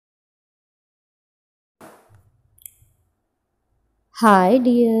Hi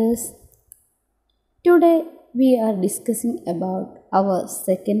dears. Today we are discussing about our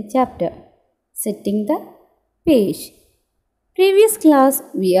second chapter, setting the page. Previous class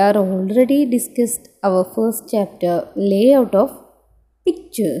we are already discussed our first chapter, layout of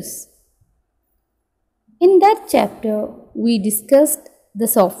pictures. In that chapter we discussed the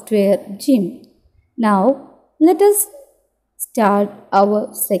software gym. Now let us start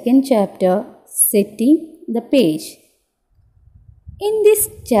our second chapter, setting the page. In this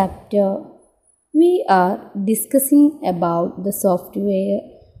chapter, we are discussing about the software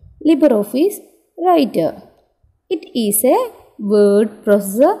LibreOffice Writer. It is a word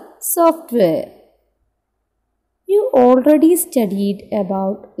processor software. You already studied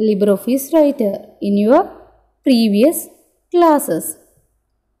about LibreOffice Writer in your previous classes.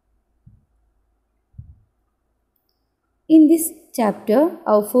 In this chapter,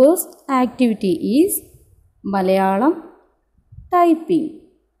 our first activity is Malayalam typing.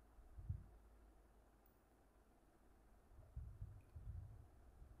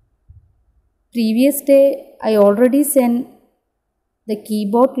 Previous day I already sent the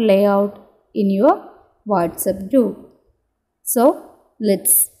keyboard layout in your WhatsApp group. So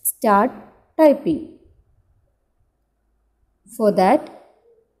let's start typing. For that,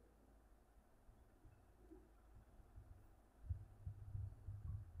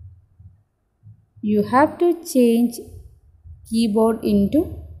 you have to change keyboard into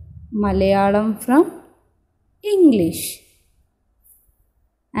Malayalam from English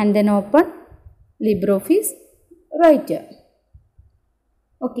and then open LibreOffice Writer.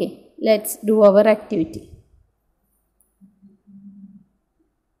 Okay, let's do our activity.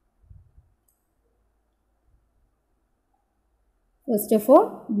 First of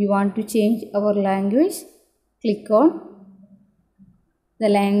all, we want to change our language. Click on the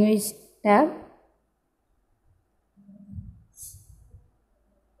language tab.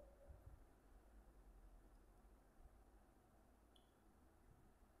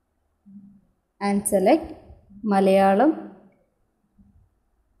 And select Malayalam.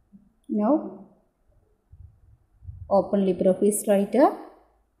 Now open LibreOffice Writer.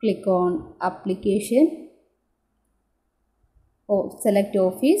 Click on Application. Select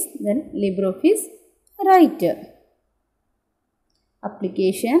Office, then LibreOffice Writer.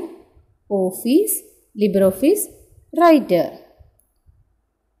 Application, Office, LibreOffice Writer.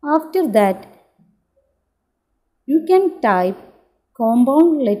 After that, you can type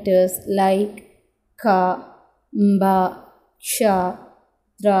compound letters like Ka, Mba, Sha,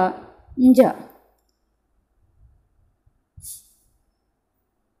 Tra, Nja.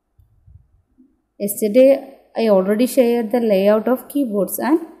 Yesterday, I already shared the layout of keyboards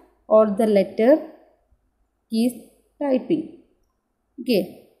and all the letter keys typing.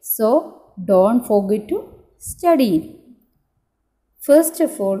 Okay, so don't forget to study. First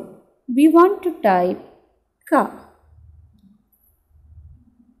of all, we want to type Ka.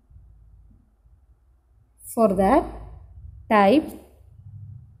 For that, type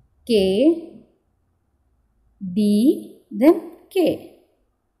K, D, then K.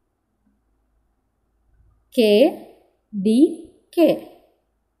 K, D, K.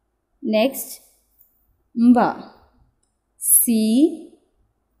 Next, Mba. C,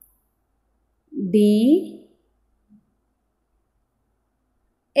 D,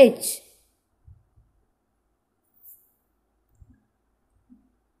 H.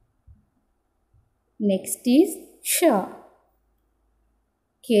 Next is Sha.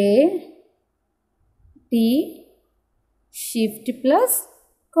 K, T, shift plus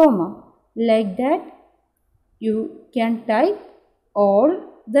comma. Like that, you can type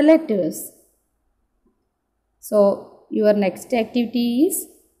all the letters. So, your next activity is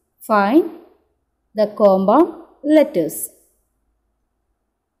find the compound letters.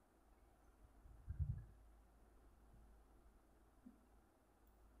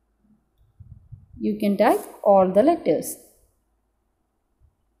 You can type all the letters.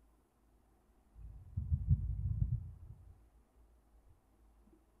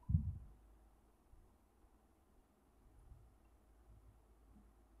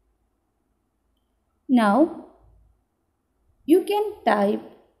 Now, you can type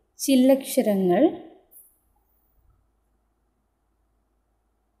ചില്ലക്ഷരങ്ങൾ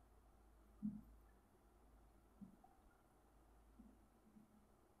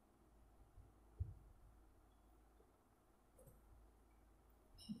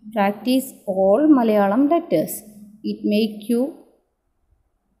practice all Malayalam letters. It makes you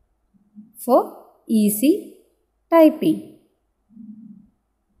for easy typing.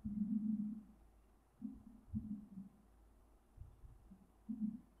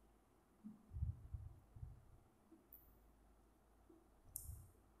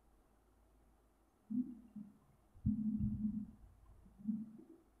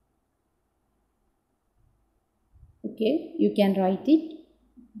 Okay, you can write it.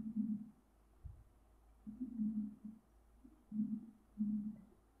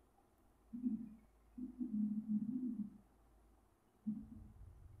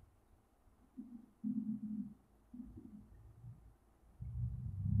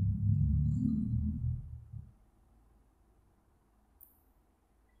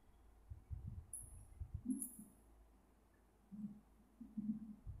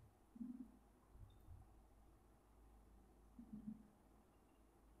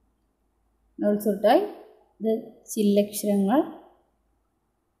 Also type the ചില്ലക്ഷരങ്ങൾ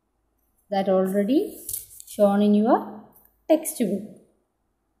that already shown in your textbook.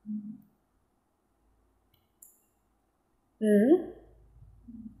 R,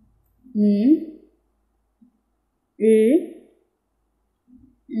 N, L,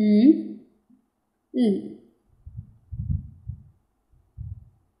 N, L.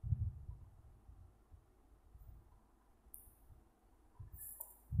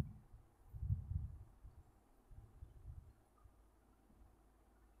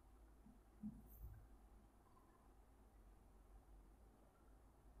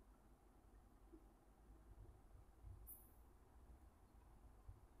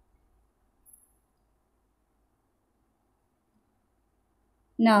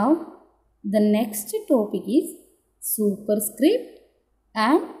 Now, the next topic is superscript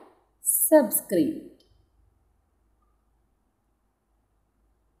and subscript.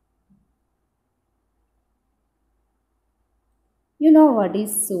 You know what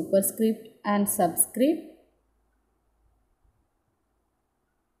is superscript and subscript?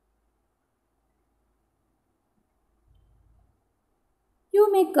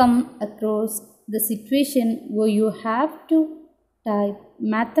 You may come across the situation where you have to type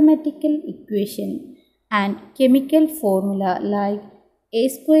mathematical equation and chemical formula like a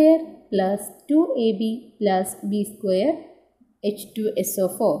square plus 2ab plus b square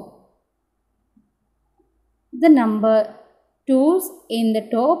H2SO4. The number 2's in the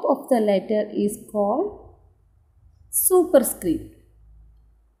top of the letter is called superscript.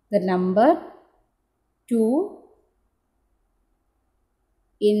 The number 2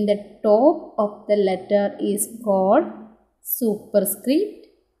 in the top of the letter is called superscript.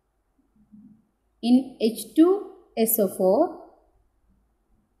 In H2SO4,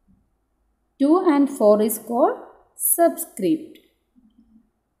 2 and 4 is called subscript.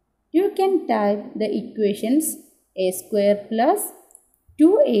 You can type the equations a square plus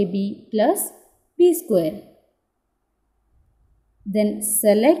 2ab plus b square. Then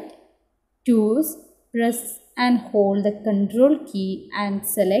select 2's, press and hold the control key and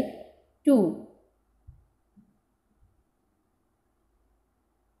select 2.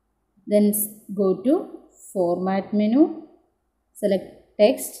 Then go to format menu, select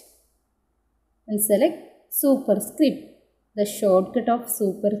text and select superscript. The shortcut of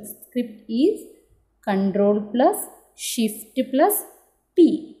superscript is Control plus Shift plus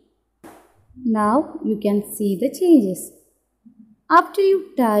P. Now you can see the changes. After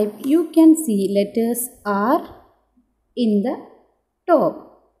you type, you can see letters are in the top.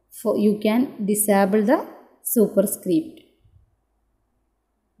 So you can disable the superscript.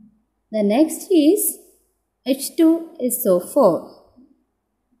 The next is H2SO4.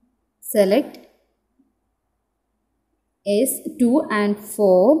 Select S2 and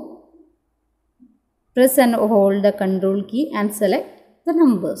 4. Press and hold the control key and select the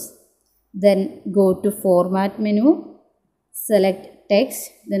numbers. Then go to format menu. Select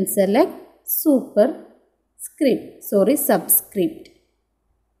text. Then select subscript.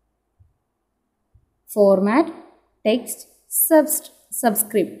 Format text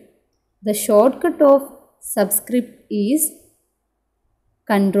subscript. The shortcut of subscript is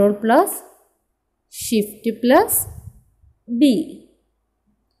Control plus Shift plus B.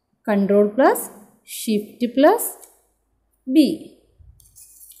 Control plus Shift plus B.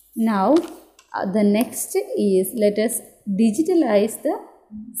 Now the next is let us digitalize the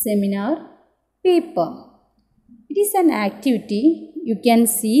seminar paper. It is an activity. You can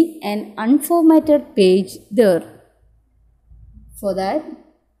see an unformatted page there. For that,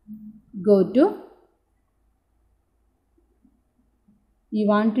 go to, you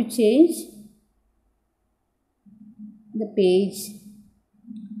want to change the page,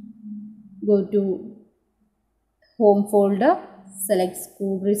 go to home folder, select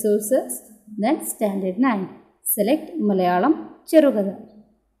school resources, then standard 9. Select Malayalam Cherukada.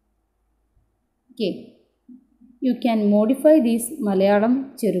 Okay. You can modify this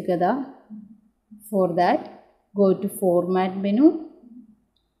Malayalam Cherukada. For that, go to format menu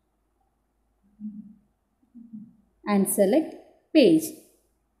and select page.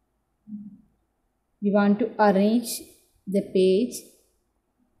 We want to arrange the page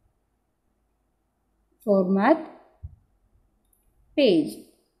format page.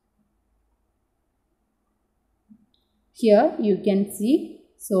 Here you can see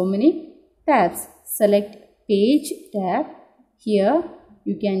so many tabs. Select page tab. Here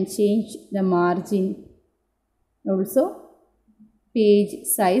you can change the margin, also page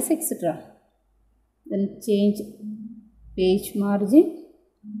size, etc. Then change page margin.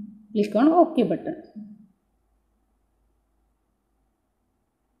 Click on OK button.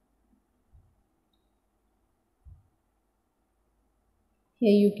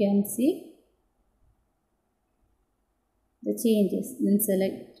 Here you can see the changes. Then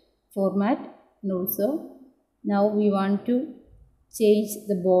select format, and also now we want to change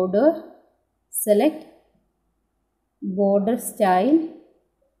the border. Select border style.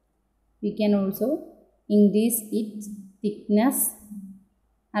 We can also increase its thickness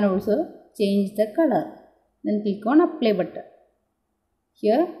and also change the color. Then click on apply button.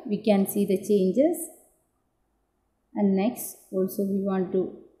 Here we can see the changes. And next also we want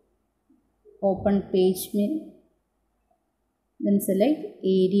to open page mail. Then select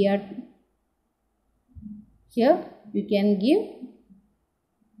area. Here you can give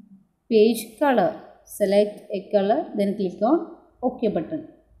page color. Select a color, then click on OK button.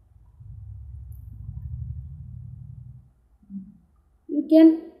 You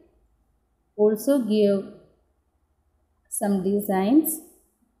can also give some designs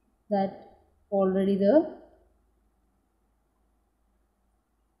that already there.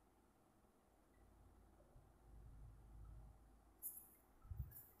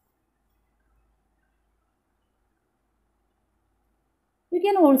 You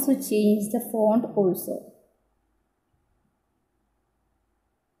can also change the font also,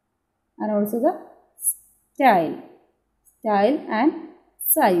 and also the style and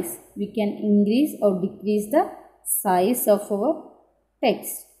size. We can increase or decrease the size of our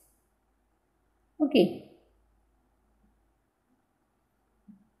text. Okay.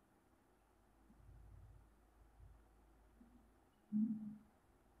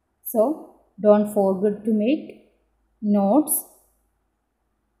 So don't forget to make notes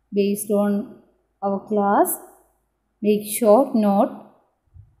based on our class. Make short note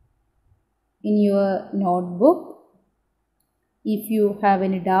in your notebook. If you have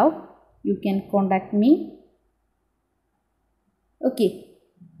any doubt, you can contact me. Okay.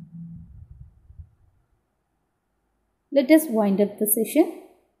 Let us wind up the session.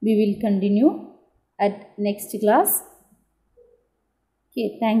 We will continue at next class.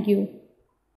 Okay, thank you.